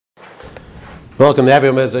Welcome to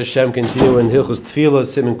everyone. As Hashem continue in Hilchos Tefila,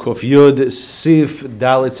 Siman Kuf Yud, Seif,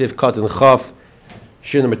 Dalit, Seif, Kat, and Chaf,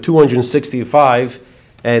 Shir number 265,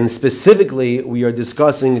 and specifically we are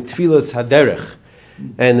discussing Tefilas Haderech.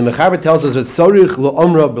 And the Mechaber tells us that Tzorich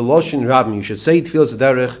L'Omra B'Loshin Rabim. You should say Tefilas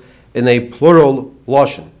Haderech in a plural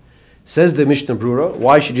Loshin. Says the Mishna Berura,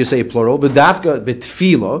 why should you say plural? B'dafka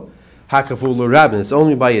b'Tefila Hakafu L'Rabim. It's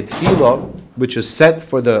only by a Tefila which is set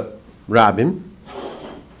for the Rabim.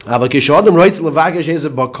 However, when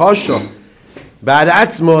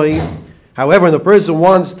the person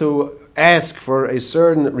wants to ask for a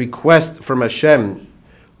certain request from Hashem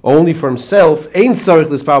only for himself, in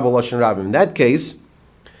that case,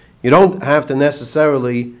 you don't have to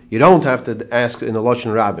ask in the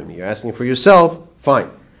Lashon Rabim. You're asking for yourself, fine.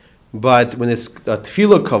 But when it's a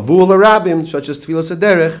Tefila Kavul Rabim, such as Tefilas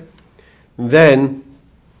Haderech, then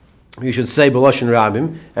you should say B'Lashon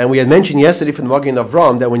Rabim. And we had mentioned yesterday from the Magen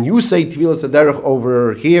Avram that when you say Tefilas Haderech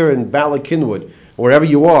over here in Balakinwood, wherever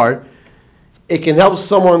you are, it can help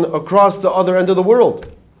someone across the other end of the world.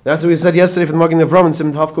 That's what we said yesterday from the Magen Avram in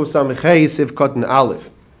Siman Tavkos Samechei Siv Katan Aleph.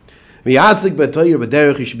 V'yasik b'Torah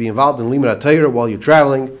b'derech, you should be involved in Limud HaTorah while you're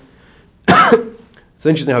traveling. It's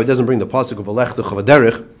interesting how he doesn't bring the pasuk of Alech Duch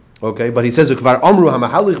V'derech, okay? But he says Ukvar Amru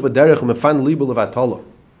HaMahalich b'derech Mefan Libu Levatala.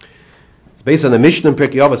 Based on the Mishna and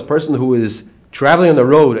Pirkei Avos, person who is traveling on the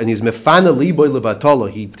road and he's mefana liboy levatala,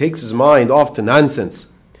 he takes his mind off to nonsense.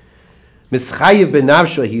 Mischayev ben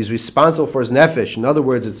nafsha, he's responsible for his nefesh. In other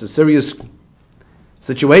words, it's a serious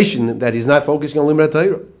situation that he's not focusing on Limud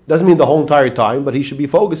HaTorah. Doesn't mean the whole entire time, but he should be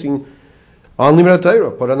focusing on Limud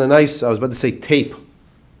HaTorah. Put on a nice, I was about to say tape. You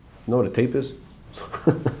know what a tape is?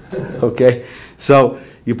 Okay, so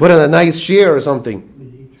you put on a nice shear or something.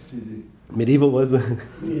 Medieval was it?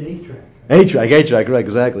 8-track, right,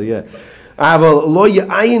 exactly, yeah. Don't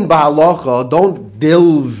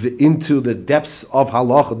delve into the depths of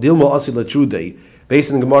halacha, dilma asi latrude,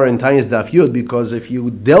 based on Gemara in Tanyas Daf Yud, because if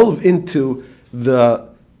you delve into the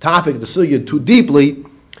topic, the sugya, too deeply,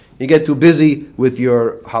 you get too busy with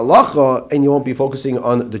your halacha and you won't be focusing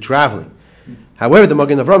on the traveling. However, the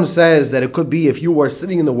Magen Avram says that it could be if you are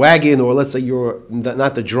sitting in the wagon, or let's say you're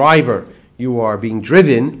not the driver, you are being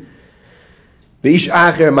driven,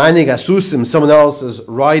 someone else is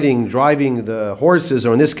driving the horses,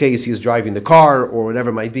 or in this case he's driving the car, or whatever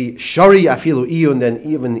it might be. Shari afilu iyun, then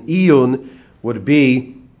even iyun would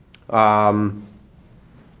be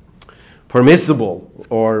permissible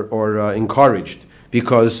or encouraged,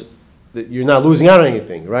 because you're not losing out on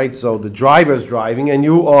anything, right? So the driver is driving and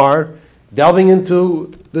you are delving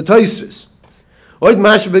into the Tosfos.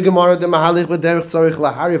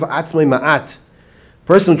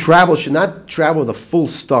 Person who travels should not travel with a full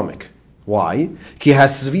stomach. Why?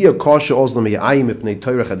 Because when a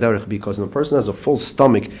person has a full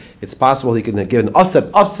stomach, it's possible he can get an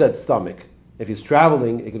upset stomach. If he's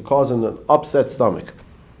traveling, it could cause him an upset stomach.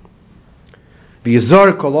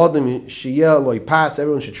 Everyone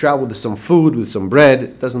should travel with some food, with some bread.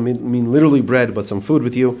 It doesn't mean literally bread, but some food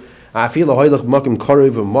with you. Even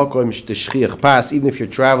if you're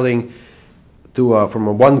traveling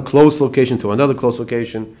from one close location to another close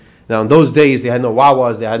location. Now, in those days, they had no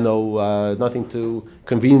Wawas, they had no nothing to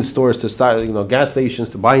convenience stores to start, gas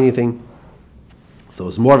stations to buy anything. So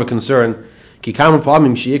it's more of a concern. Because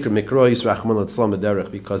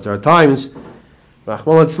there are times,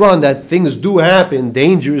 that things do happen,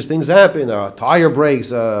 dangerous things happen. A tire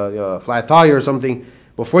breaks, a flat tire or something.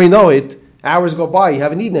 Before you know it, hours go by, you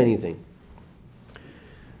haven't eaten anything.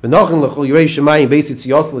 Now he's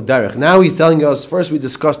telling us, first we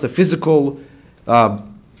discussed the physical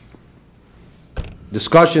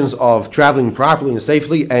discussions of traveling properly and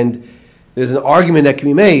safely, and there's an argument that can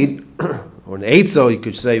be made, or an eitzah, you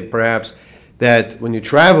could say perhaps, that when you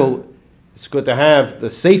travel, it's good to have the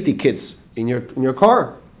safety kits in your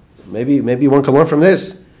car. Maybe one can learn from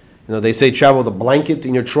this. They say travel with a blanket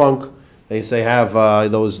in your trunk. They say have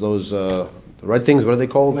those the red things. What are they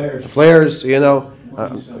called? Flares.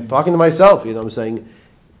 I'm talking to myself, I'm saying,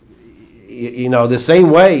 the same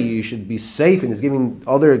way you should be safe, and he's giving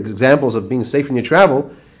other examples of being safe in your travel.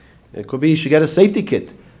 It could be you should get a safety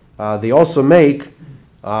kit. They also make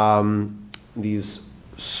these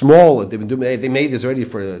small, they made this already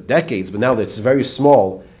for decades, but now it's very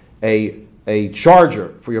small, a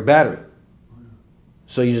charger for your battery.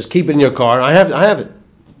 So you just keep it in your car. I have it.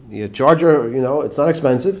 Your charger, it's not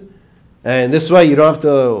expensive. And this way you don't have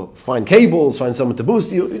to find cables, find someone to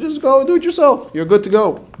boost you. You just go do it yourself. You're good to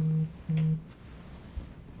go.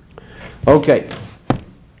 Okay.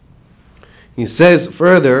 He says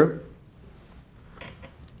further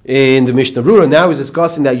in the Mishnah Berura, now he's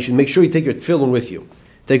discussing that you should make sure you take your tefillin with you.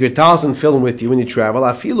 Take your talis and tefillin with you when you travel.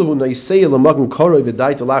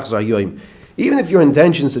 Even if your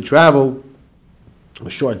intention is to travel a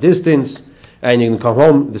short distance and you can come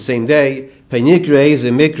home the same day,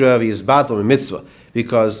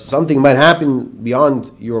 because something might happen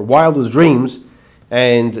beyond your wildest dreams,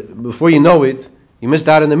 and before you know it, you missed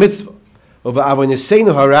out on the mitzvah. The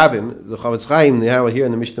Chavetz Chaim, here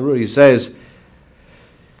in the Mishna, he says,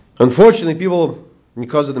 unfortunately, people,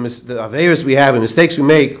 because of the averos we have and mistakes we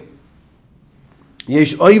make,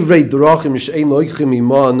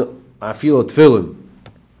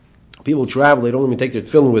 people travel, they don't even take their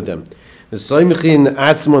tefillin with them.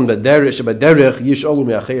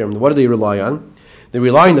 What do they rely on? They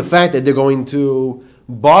rely on the fact that they're going to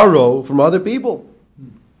borrow from other people.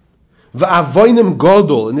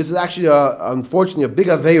 And this is actually, unfortunately, a big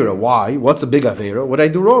avera. Why? What's a big avera? What did I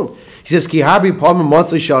do wrong? He says,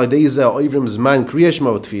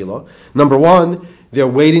 number one, they're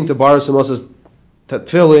waiting to borrow someone else's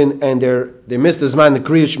tefillin, and they missed the zman, the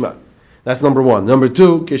kriya shema. That's number one. Number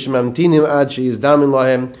two,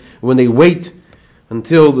 when they wait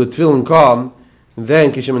until the tefillin come,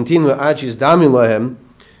 then they're going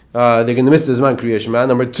to miss the zman kriya shema.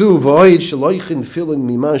 Number two,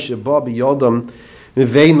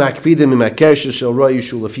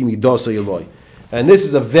 and this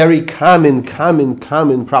is a very common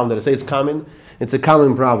problem. Did I say it's common? It's a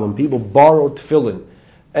common problem. People borrow tefillin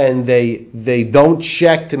and they don't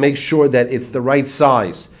check to make sure that it's the right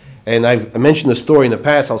size. And I mentioned the story in the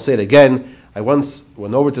past, I'll say it again. I once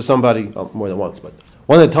went over to somebody, more than once, but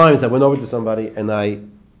one of the times I went over to somebody and I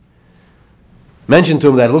mentioned to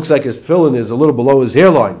him that it looks like his tefillin is a little below his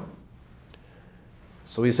hairline.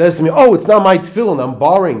 So he says to me, oh, it's not my tefillin, I'm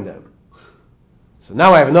borrowing them. So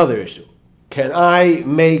now I have another issue. Can I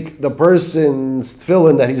make the person's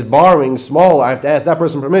tefillin that he's borrowing small? I have to ask that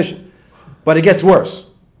person permission. But it gets worse.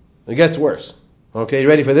 Okay, you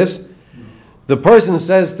ready for this? The person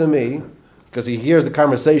says to me, because he hears the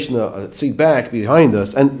conversation a seat back behind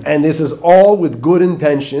us, and this is all with good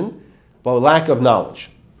intention, but lack of knowledge.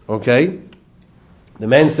 Okay? The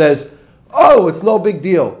man says, oh, it's no big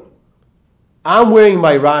deal. I'm wearing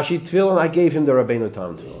my Rashi tefillin, I gave him the Rabbeinu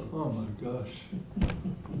Tam tefillin. Oh my gosh.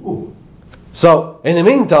 Ooh. So, in the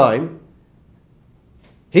meantime,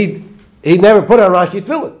 he never put on Rashi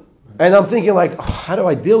tefillin. And I'm thinking like, oh, how do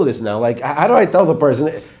I deal with this now? Like, how do I tell the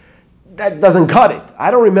person? That doesn't cut it.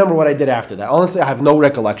 I don't remember what I did after that. Honestly, I have no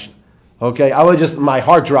recollection. Okay, my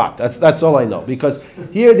heart dropped. That's all I know. Because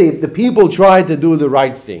here the people tried to do the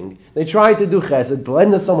right thing. They tried to do chesed, to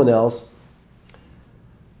lend to someone else.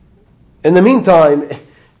 In the meantime,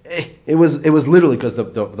 it was literally because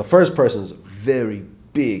the first person is very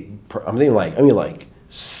big. I mean like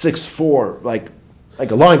 6'4", like a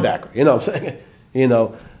linebacker. You know what I'm saying? You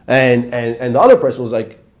know, and the other person was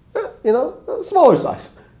like, smaller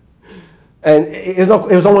size. And it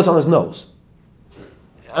was almost on his nose.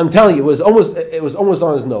 I'm telling you, it was almost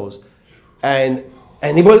on his nose, and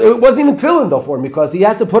it wasn't even tefillin though for him because he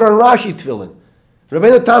had to put on Rashi tefillin.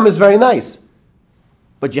 Rabbeinu Tam is very nice,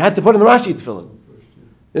 but you had to put on the Rashi tefillin.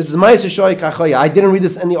 This is Ma'aser Shoy Kachoya. I didn't read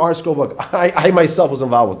this in the art school book. I myself was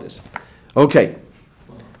involved with this. Okay,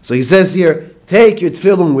 so he says here, take your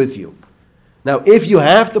tefillin with you. Now, if you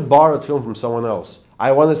have to borrow tefillin from someone else,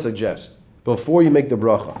 I want to suggest before you make the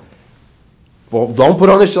bracha. Well, don't put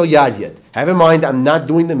on the shel yad yet. Have in mind, I'm not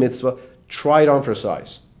doing the mitzvah. Try it on for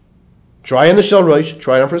size. Try on the shel rosh.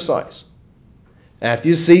 Try it on for size. After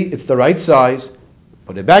you see it's the right size,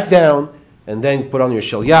 put it back down, and then put on your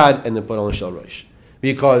shel yad, and then put on the shel rosh.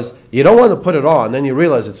 Because you don't want to put it on, then you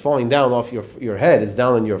realize it's falling down off your head. It's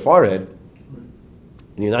down on your forehead,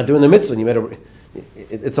 and you're not doing the mitzvah. And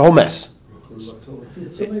it's a whole mess. If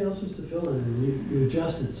it's somebody else's tefillin and you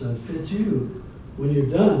adjust it so it fits you. When you're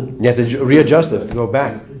done, you have to readjust it, go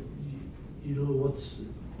back. You know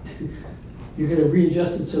you're going to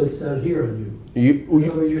readjust it so it's down here on you.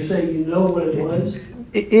 You're saying you know what it was.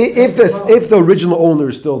 If the original owner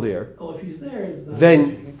is still there, if he's there,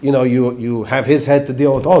 then you have his head to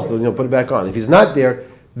deal with also. Put it back on. If he's not there,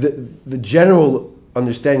 the general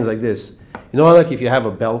understanding is like this. Like if you have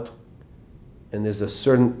a belt and there's a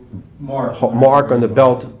certain mark on the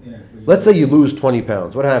belt. Let's say you lose 20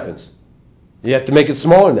 pounds. What happens? You have to make it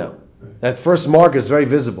smaller now. That first mark is very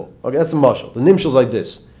visible. Okay, that's a mashal. The nimshal is like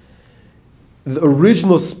this. The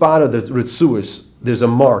original spot of the ritzuas, there's a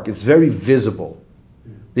mark. It's very visible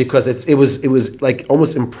because it was like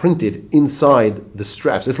almost imprinted inside the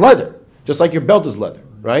straps. It's leather, just like your belt is leather,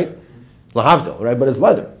 right? Lahavdil, right? But it's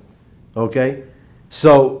leather. Okay,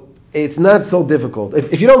 so it's not so difficult.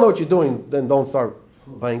 If you don't know what you're doing, then don't start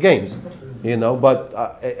playing games.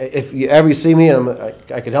 But if you ever see me,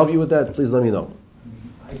 I can help you with that. Please let me know.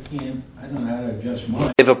 I don't know how to adjust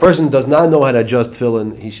mine. If a person does not know how to adjust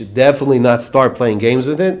tefillin, he should definitely not start playing games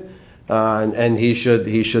with it, and he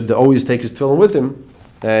should always take his tefillin with him,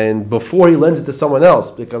 and before he lends it to someone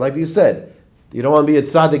else, because like you said, you don't want to be a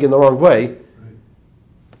tzaddik in the wrong way. Right.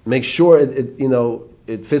 Make sure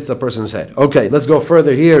it fits the person's head. Okay, let's go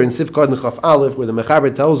further here in Sif Kod Nechaf Aleph, where the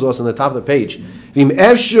Mechaber tells us on the top of the page, V'im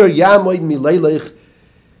efshir yamoid mileilech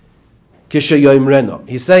kishayoim reno.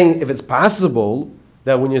 He's saying if it's possible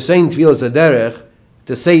that when you're saying Tefilas Haderech,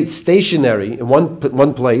 to say it's stationary in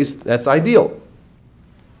one place, that's ideal.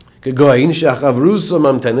 Referring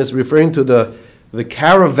to the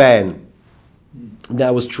caravan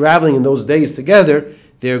that was traveling in those days together,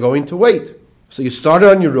 they're going to wait. So you started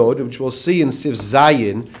on your road, which we'll see in Sif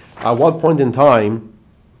Zayin. At what point in time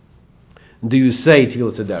do you say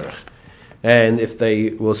Tefilas Haderech? And if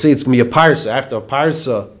we'll see it's going to be a parsa. After a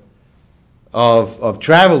parsa of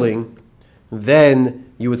traveling,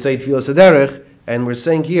 then you would say Tefilas Haderech, and we're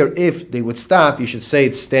saying here, if they would stop, you should say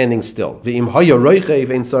it's standing still. If you're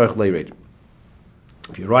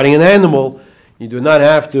riding an animal, you do not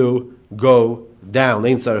have to go down.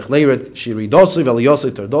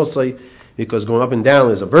 Because going up and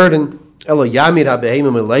down is a burden. But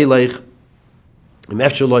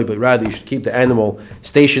rather you should keep the animal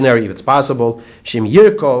stationary if it's possible.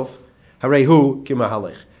 Because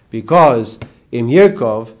in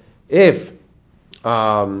Yirkov, if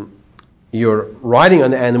you're riding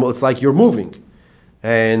on the animal, it's like you're moving,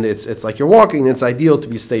 and it's like you're walking. It's ideal to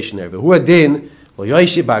be stationary. But if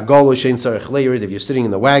you're sitting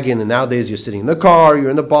in the wagon, and nowadays you're sitting in the car,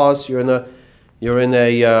 you're in the bus, you're in a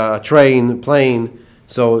train, plane.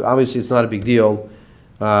 So obviously it's not a big deal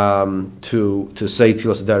to say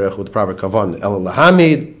Tefilas Haderech with proper kavan. El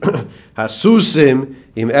lahamid hasusim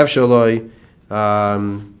im efshaloi.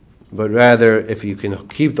 But rather, if you can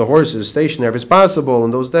keep the horses stationary, if it's possible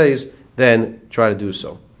in those days, then try to do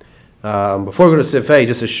so. Before we go to Sifei,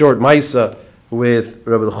 just a short Maisa with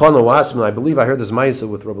Rabbi Elchanan Wasman. I believe I heard this Maisa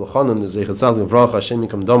with Rabbi Elchanan, Hashem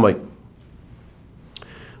Yikam Domai,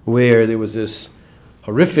 where there was this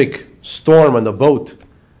horrific storm on the boat,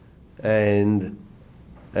 and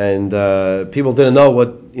people didn't know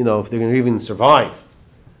if they're going to even survive.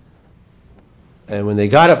 And when they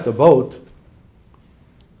got off the boat,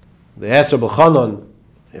 they asked Rabbi Elchanan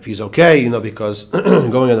if he's okay, because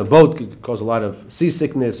going on a boat could cause a lot of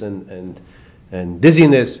seasickness and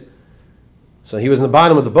dizziness. So he was in the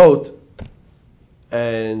bottom of the boat,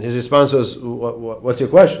 and his response was, "What's your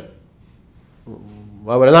question?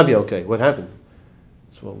 Why would I not be okay? What happened?"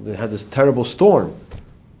 So, well, they had this terrible storm.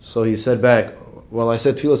 So he said back, "Well, I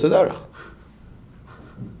said Tefilas Haderech.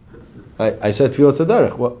 I said Tefilas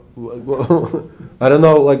Haderech. What? I don't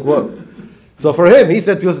know, what." So for him, he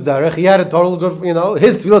said Tefilas Haderech. He had a total good,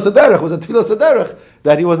 his Tefilas Haderech was a Tefilas Haderech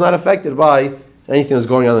that he was not affected by anything that was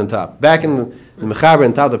going on top. Back in the Mechaber,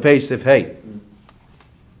 on top of the page, Sif Hey.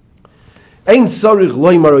 How many times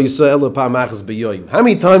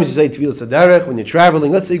you say Tefilas Haderech when you're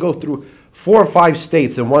traveling? Let's say you go through 4 or 5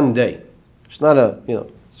 states in one day. It's not it's a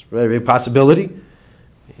very big possibility.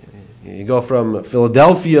 You go from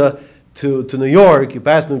Philadelphia to New York, you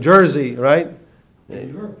pass New Jersey, right?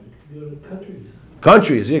 New York.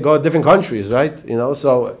 Countries, you go to different countries, right?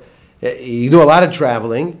 So you do a lot of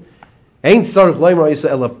traveling. Only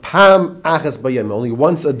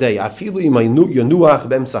once a day.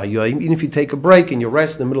 Even if you take a break and you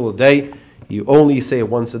rest in the middle of the day, you only say it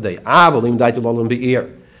once a day.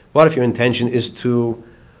 What if your intention is to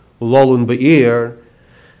lolun be'ir,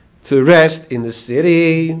 to rest in the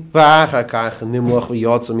city, and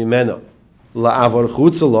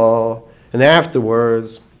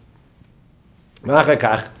afterwards, you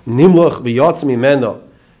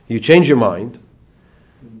change your mind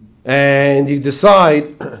and you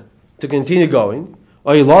decide to continue going,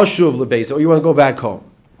 or you want to go back home.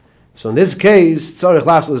 So in this case, so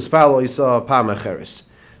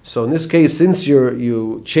in this case, since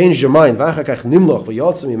you changed your mind,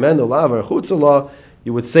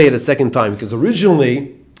 you would say it a second time, because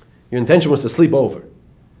originally your intention was to sleep over.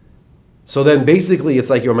 So then basically it's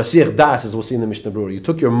like your Mashiach Das, as we'll see in the Mishna Berura. You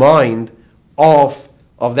took your mind off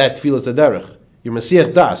of that Tefilas Haderech. Your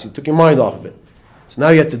Mashiach Das, you took your mind off of it. So now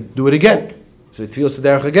you have to do it again. So Tefilas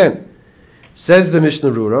Haderech again. Says the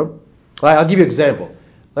Mishna Berura. I'll give you an example.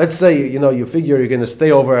 Let's say, you figure you're going to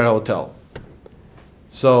stay over at a hotel.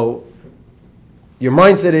 So your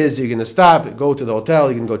mindset is you're going to stop, go to the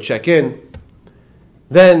hotel, you can go check in.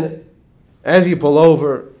 Then, as you pull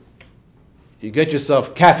over, you get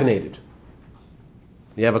yourself caffeinated.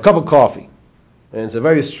 You have a cup of coffee. and it's a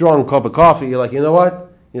very strong cup of coffee, you're like, you know what?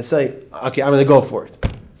 You say, okay, I'm going to go for it.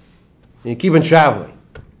 And you keep on traveling.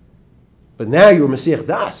 But now you're Mesiach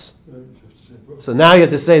Das. So now you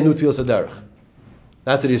have to say Nu Tefilas Haderech.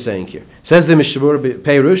 That's what he's saying here. Says the Mishna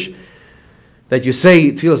Perush that you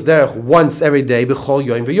say Tefilas Haderech once every day, b'chol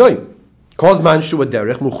yoyim v'yoyim. Kol zman shu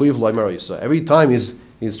haderech muchuyev lo marayisa. Every time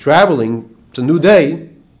he's traveling, it's a new day,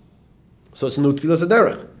 so it's a new Tefilas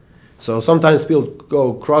Haderech. So sometimes people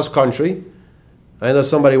go cross country. I know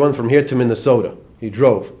somebody went from here to Minnesota. He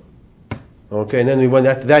drove. Okay, and then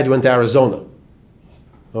after that he went to Arizona.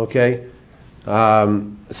 Okay,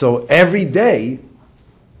 so every day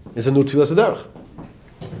is a new Tefilas Haderech.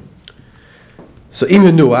 So im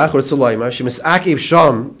nuach or tzolaima shemis akiv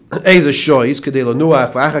sham eiz shoyis kedei lo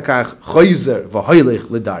nuach v'achakach choyzer v'hoylech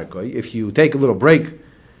ledarkoi. If you take a little break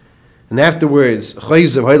and afterwards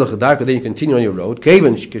choyzer v'hoylech ledarkoi, then you continue on your road.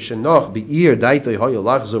 Kevan kishenoch be'ir daitoi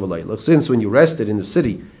hoyolach zovaleilach. Since when you rested in the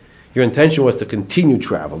city, your intention was to continue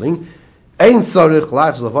traveling. Ein tzarich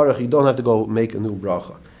lach zlavarach. You don't have to go make a new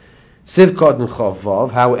bracha. Sivkot and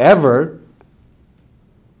chavav. However,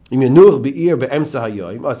 it's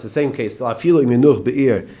the same case.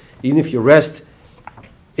 Even if you rest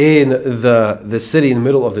in the city in the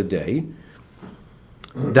middle of the day.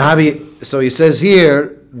 So he says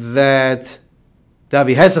here that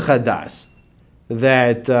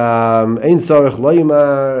that Ein Tzarech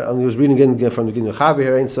Loimar, and he was reading again from the beginning of Chaber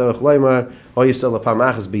here, Ein Tzarech Loimar, Oyisel Apam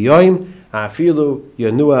Achas B'yoyim, Afilu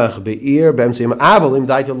Yanuach Be'ir, B'emseim Avalim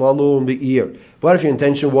Daita Lalum Be'ir. What if your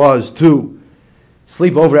intention was to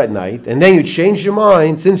sleep over at night, and then you change your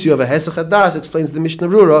mind, since you have a Hesach Hadas, explains the Mishna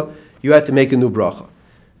Berura, you had to make a new bracha,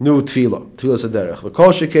 new Tefila, Tefilas Haderech.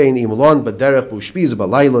 V'kol shekein imulon b'derech b'ushpiz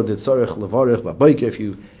b'layla d'tzarech levarech b'boiker. If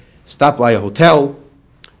you stop by a hotel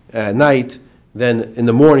at night, then in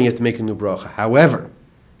the morning you have to make a new bracha. However,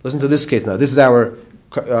 listen to this case now. This is our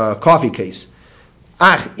coffee case.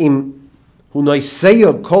 Ach im hu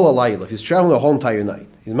noiseya kol halayla. If he's traveling the whole entire night,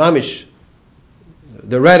 he's mamish,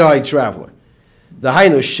 the red-eyed traveler. He didn't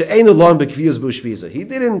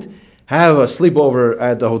have a sleepover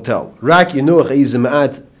at the hotel.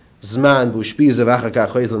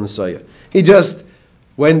 He just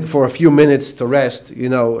went for a few minutes to rest,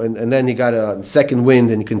 and then he got a second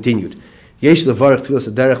wind and he continued. Then,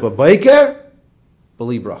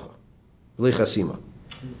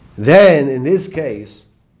 in this case,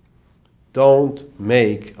 don't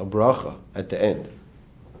make a bracha at the end.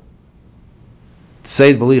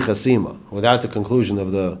 Say it b'li chasima, without the conclusion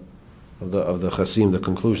of the chasim, the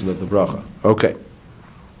conclusion of the bracha. Okay.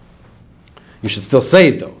 You should still say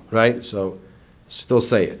it though, right? So, still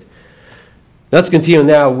say it. Let's continue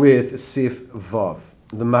now with Sif Vav.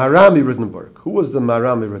 The Maharami Rittenberg. Who was the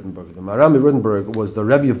Maharami Rittenberg? The Maharami Rittenberg was the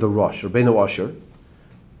Rebbe of the Rosh, Rabbeinu Asher.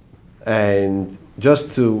 And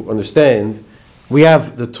just to understand, we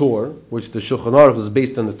have the Torah, which the Shulchan Aruch is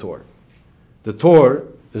based on the Torah. The Torah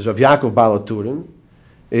is Rav Yaakov Baal HaTurim,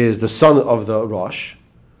 is the son of the Rosh,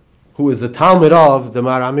 who is the Talmud of the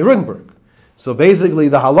Maharami Rittenberg. So basically,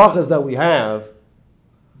 the halachas that we have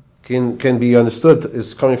can be understood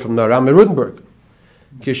is coming from the Maharami Rittenberg.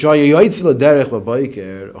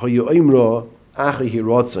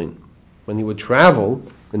 When he would travel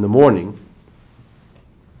in the morning,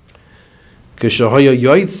 he would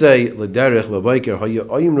say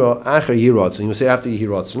after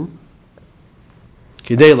Yihiratzin,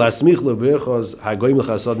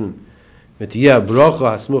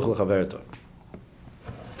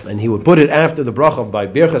 and he would put it after the bracha by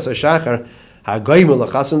Birchas HaShachar,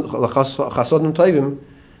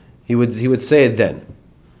 he would say it then,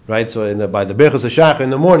 right? So by the Birchas HaShachar in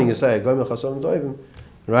the morning you say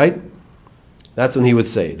right? That's when he would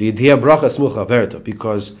say the idea bracha smucha verta,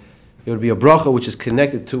 because it would be a bracha which is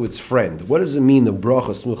connected to its friend. What does it mean, the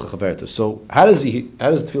bracha smucha chaverta? So how does the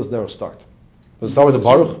Tefilas Haderech start? Does it start with the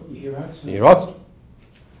baruch? Yiratz.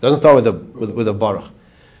 Doesn't start with the baruch.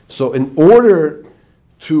 So in order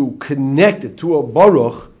to connect it to a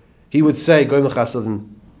baruch, he would say goyim l'chasadim,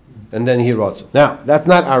 and then Yiratz. Now that's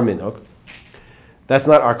not our minhag. That's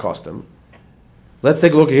not our custom. Let's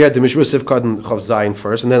take a look here at the Mishra Sivkot and Chav Zayin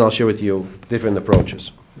first, and then I'll share with you different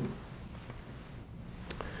approaches.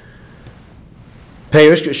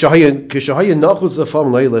 Sometimes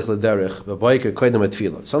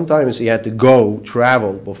he had to go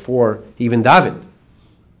travel before he even davened,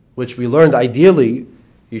 which we learned ideally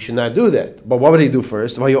you should not do that. But what would he do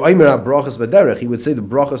first? He would say the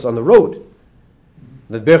brachas on the road,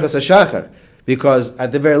 the Birchas HaShachar, because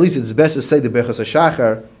at the very least it's best to say the Birchas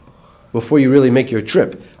HaShachar before you really make your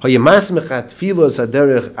trip. He would connect the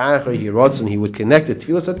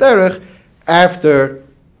Tefilas Haderech after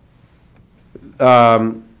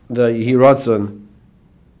the Yiratzon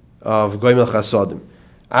of Goimel Chasodim.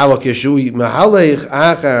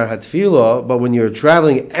 But when you're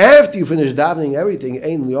traveling after you finish davening everything, you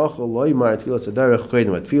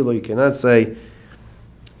cannot say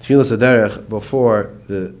Tefilas Haderech before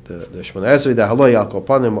the Shemona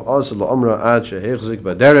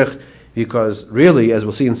Esrei, because really, as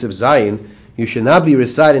we'll see in Sif Zayin, you should not be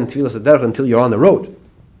reciting Tefilas Haderech until you're on the road.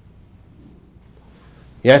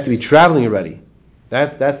 You have to be traveling already.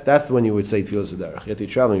 That's when you would say Tefilas Haderech. You have to be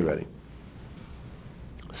traveling already.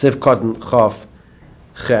 Sif Cotton Chaf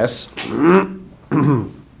Ches.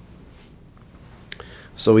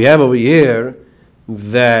 So we have over here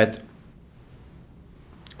that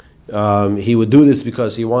he would do this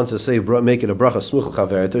because he wants to say, make it a bracha smuch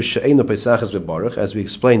chaverta she'eino pesachas bebaruch. As we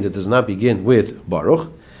explained, it does not begin with baruch.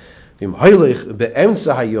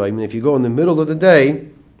 If you go in the middle of the day,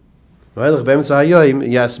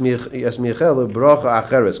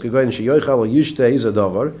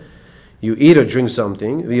 you eat or drink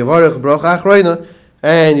something,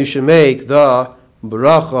 and you should make the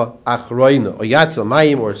bracha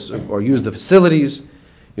achroina, or use the facilities,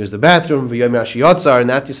 use the bathroom, and after you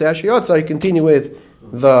say Ashiyotzar, you continue with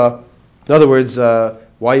in other words,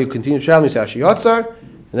 why you continue traveling, you say Ashiyotzar,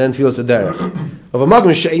 and then Tefilas Haderech. Of a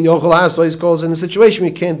magam she'ein yochel asla, he calls in a situation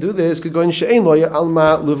where you can't do this, you don't have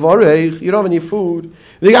any food.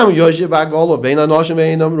 He's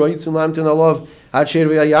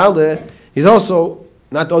also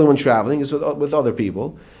not the only one traveling, he's with other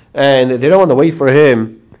people, and they don't want to wait for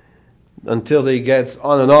him until he gets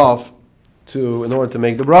on and off in order to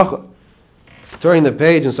make the bracha. Turning the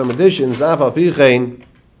page in some editions, you can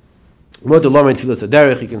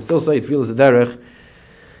still say Tefilas Haderech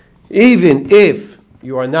even if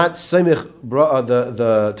you are not semich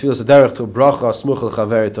the Tefilas Haderech to bracha smuch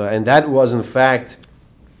l'chaverta, and that was in fact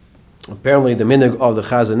apparently the minhag of the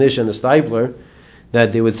Chazon Ish and the Stipler,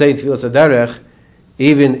 that they would say Tefilas Haderech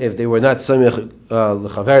even if they were not semich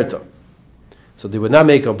l'chaverta. So they would not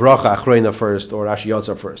make a bracha achreina first or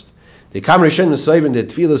Ashiyotzar first. The Kam Rishonim say that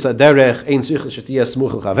Tefilas Haderech ein tzricha shetiyah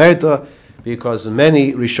smuch l'chaverta, because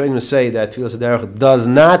many Rishonim say that Tefilas Haderech does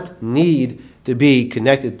not need to be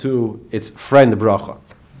connected to its friend bracha.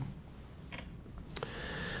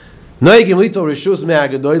 It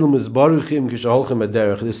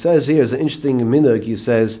says here is an interesting minhag. He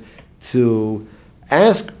says to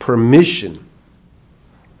ask permission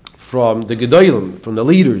from the gedolim, from the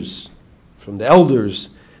leaders, from the elders,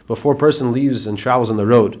 before a person leaves and travels on the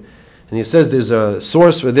road. And he says there's a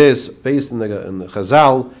source for this based in the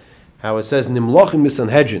Chazal, how it says nimlochim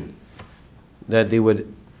misanhedrin, that they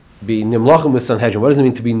would be nimlochim with Sanhedrin. What does it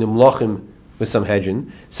mean to be nimlochim with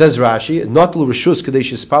Sanhedrin? Says Rashi, Notlu Rishus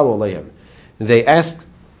Kadesh Yispalo Aleim. They asked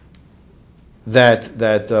that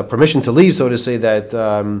permission to leave, so to say, that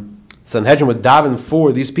Sanhedrin would daven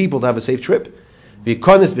for these people to have a safe trip. Very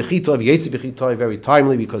timely,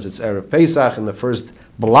 because it's Erev Pesach and the first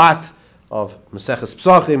blat of Maseches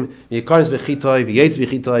Psachim.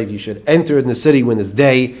 You should enter in the city when it's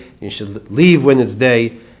day. You should leave when it's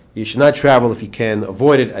day. You should not travel if you can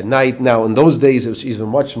avoid it at night. Now, in those days, it was even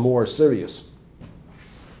much more serious.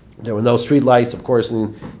 There were no street lights, of course,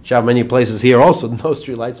 in many places here also no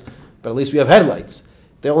street lights, but at least we have headlights.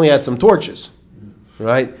 They only had some torches,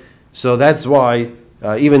 right? So that's why,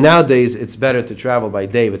 even nowadays, it's better to travel by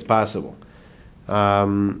day if it's possible. It's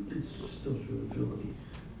still true in Philly.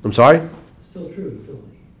 I'm sorry? It's still true in Philly.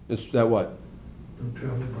 It's that what? Don't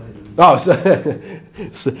travel by night. Oh,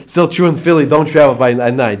 still true in Philly. Don't travel by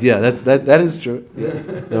at night. Yeah, that is true. Yeah.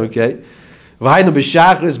 Okay. He's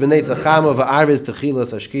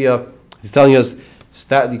telling us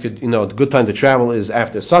that you could, the good time to travel is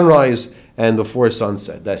after sunrise and before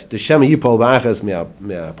sunset. That the Shema Yipol Ba'achas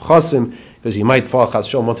Me'apchosim, because you might fall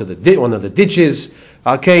Chashom onto one of the ditches.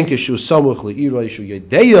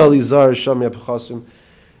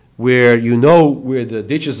 Where you know where the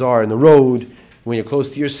ditches are in the road. When you're close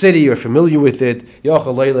to your city, you're familiar with it. If you're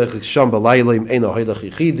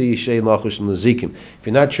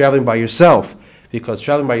not traveling by yourself, because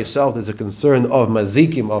traveling by yourself is a concern of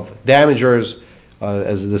mazikim, of damagers,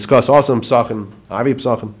 as discussed also in Psachim, Avi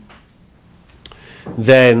Psachim.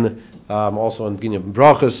 Then, also in beginning of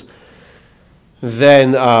Brachas,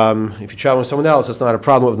 then if you travel with someone else, it's not a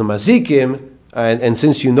problem of the mazikim. And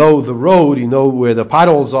since you know the road, you know where the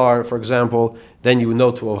potholes are, for example, then you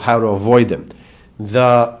know how to avoid them.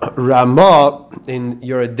 The Ramah in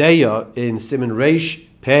Yeredeya in Siman Reish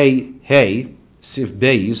Pei Hey Sif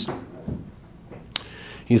Beis,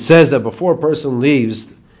 he says that before a person leaves,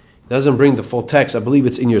 he doesn't bring the full text. I believe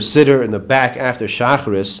it's in your siddur in the back after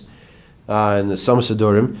Shacharis in the Sam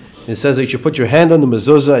Sidurim. It says that you should put your hand on the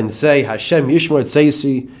mezuzah and say, Hashem Yishmor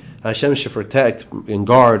Tzeisi, Hashem should protect and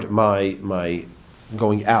guard my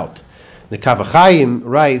going out. The Kavachayim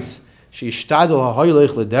writes, Sheishtadol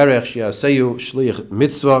ha'hoylech l'derech she'aseyu shliach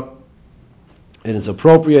mitzvah. It is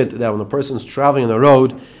appropriate that when a person is traveling on the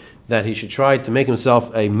road, that he should try to make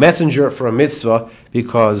himself a messenger for a mitzvah,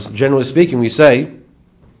 because generally speaking we say,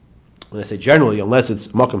 when I say generally, unless it's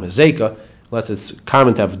makam hazeka, unless it's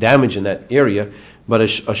common to have damage in that area, but a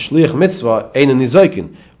shliach mitzvah ain't a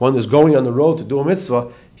nizokin. One who's going on the road to do a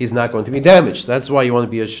mitzvah, he's not going to be damaged. That's why you want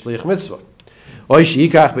to be a shliach mitzvah. Or you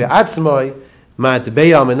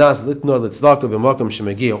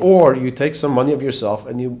take some money of yourself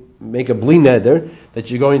and you make a bli neder that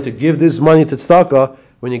you're going to give this money to tzedakah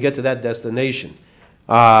when you get to that destination.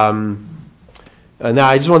 Now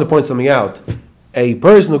I just want to point something out. A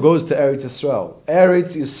person who goes to Eretz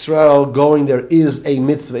Yisrael going there is a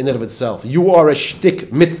mitzvah in and of itself. You are a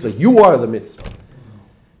shtik mitzvah. You are the mitzvah.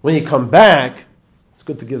 When you come back, it's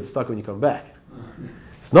good to give tzedakah when you come back.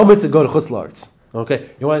 It's no mitzvah to go to Chutz La'aretz. Okay,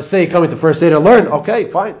 you want to say coming to First Seder to learn?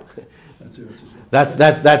 Okay, fine. That's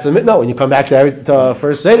a mitzvah. No, when you come back to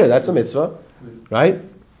First Seder, that's a mitzvah, right?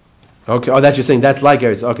 Okay. Oh, that's you're saying that's like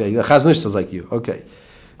Eretz. Okay, the Chazon Ish is like you. Okay.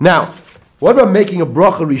 Now, what about making a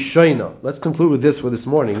bracha rishayna? Let's conclude with this for this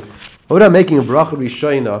morning. What about making a bracha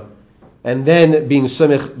rishayna and then being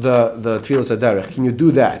semich the Tefilas Haderech? Can you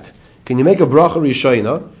do that? Can you make a bracha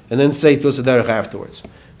rishayna and then say Tefilas Haderech afterwards?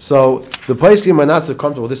 So the Poskim are not so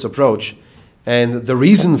comfortable with this approach, and the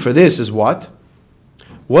reason for this is what?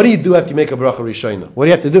 What do you do after you make a bracha rishayna? What do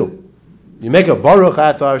you have to do? You make a baruch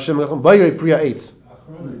atah Hashem bayirei priya eitz.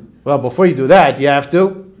 Well, before you do that, you have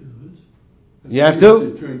to. You have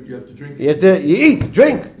to drink. You eat,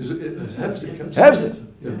 drink. Hefsek.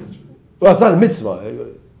 Well, it's not a mitzvah.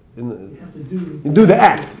 You do the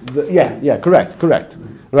act. Correct.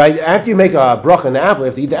 Right? After you make a bracha in the apple, you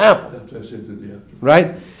have to eat the apple.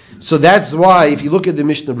 Right? So that's why, if you look at the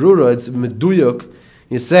Mishna Berura, it's meduyuk.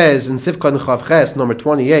 It says in Sifkan Chav Ches, number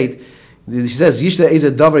 28, he says, Yishta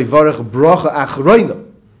eze davar yivarech bracha achroina.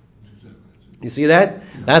 You see that?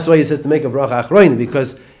 That's why he says to make a bracha achroina,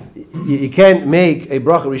 because you can't make a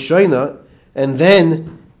bracha rishayna and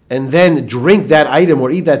then drink that item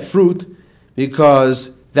or eat that fruit,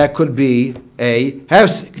 because that could be a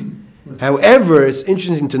hefsek. However, it's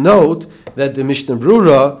interesting to note that the Mishna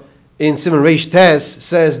Berura in Siman Reish Tes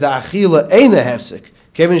says the achila ain't a hefsek.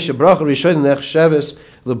 Kevin shebracha rishayna nechsheves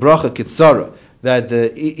lebracha kitzara, that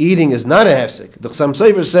the eating is not a hefsek. The Chassam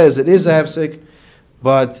Sofer says it is a hefsek,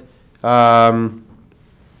 but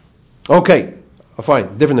okay.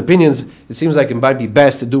 Fine, different opinions. It seems like it might be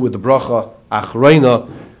best to do with the bracha achreina,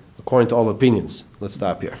 according to all opinions. Let's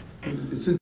stop here.